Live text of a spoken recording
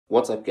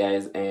What's up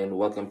guys, and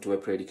welcome to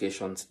FPV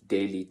Education's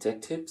daily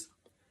tech tips.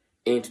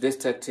 In today's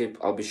tech tip,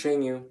 I'll be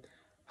showing you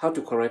how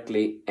to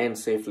correctly and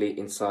safely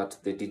insert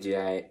the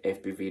DJI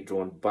FPV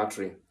drone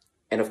battery,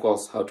 and of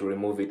course how to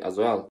remove it as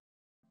well.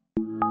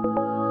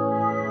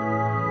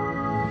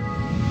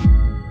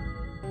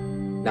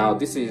 Now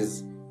this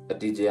is a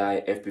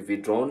DJI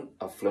FPV drone.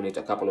 I've flown it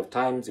a couple of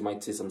times. You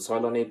might see some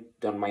soil on it,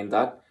 don't mind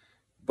that.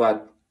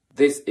 But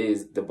this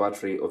is the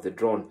battery of the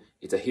drone.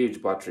 It's a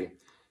huge battery.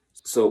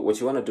 So what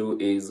you want to do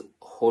is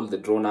hold the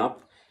drone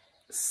up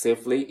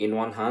safely in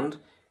one hand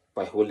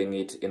by holding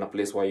it in a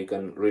place where you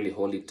can really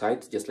hold it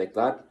tight, just like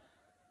that.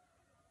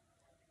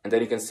 And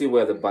then you can see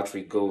where the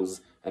battery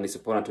goes, and it's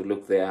important to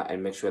look there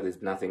and make sure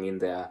there's nothing in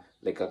there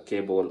like a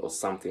cable or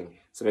something.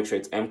 So make sure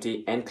it's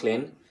empty and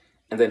clean,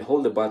 and then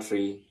hold the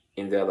battery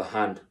in the other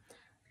hand.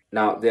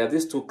 Now there are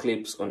these two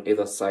clips on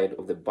either side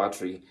of the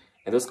battery,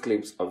 and those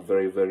clips are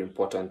very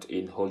important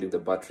in holding the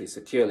battery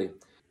securely.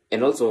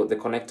 And also the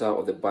connector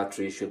of the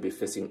battery should be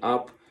facing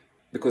up,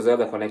 because the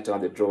other connector on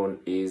the drone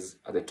is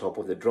at the top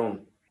of the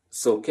drone.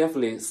 So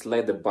carefully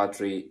slide the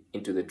battery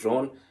into the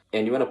drone,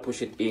 and you want to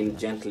push it in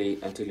gently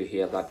until you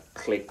hear that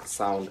click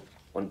sound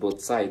on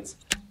both sides.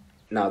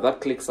 Now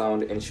that click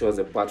sound ensures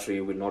the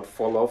battery will not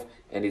fall off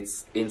and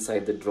it's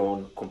inside the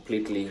drone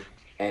completely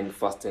and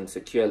fastened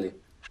securely.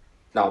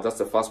 Now that's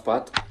the first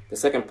part. The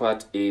second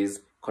part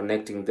is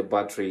connecting the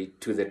battery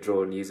to the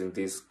drone using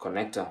this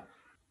connector.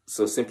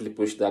 So simply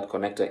push that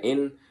connector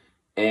in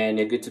and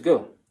you're good to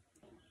go.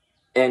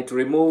 And to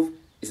remove,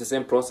 it's the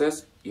same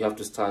process. You have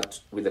to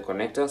start with the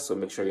connector, so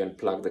make sure you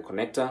unplug the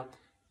connector.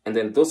 And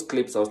then those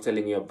clips I was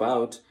telling you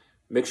about,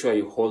 make sure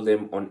you hold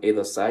them on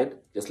either side,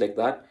 just like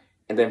that.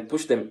 And then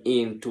push them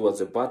in towards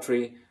the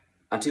battery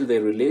until they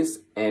release,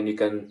 and you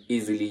can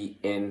easily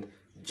and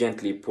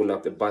gently pull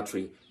up the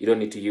battery. You don't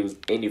need to use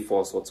any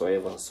force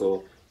whatsoever.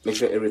 So make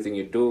sure everything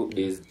you do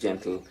is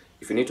gentle.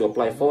 If you need to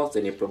apply force,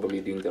 then you're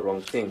probably doing the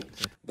wrong thing.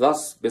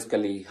 That's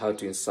basically how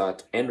to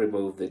insert and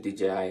remove the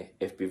DJI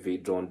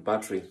FPV drone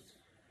battery.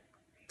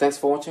 Thanks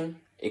for watching.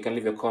 You can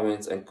leave your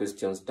comments and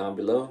questions down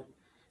below.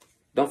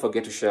 Don't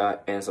forget to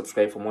share and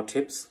subscribe for more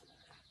tips.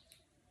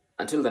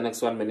 Until the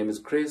next one, my name is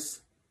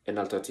Chris, and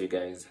I'll talk to you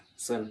guys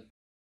soon.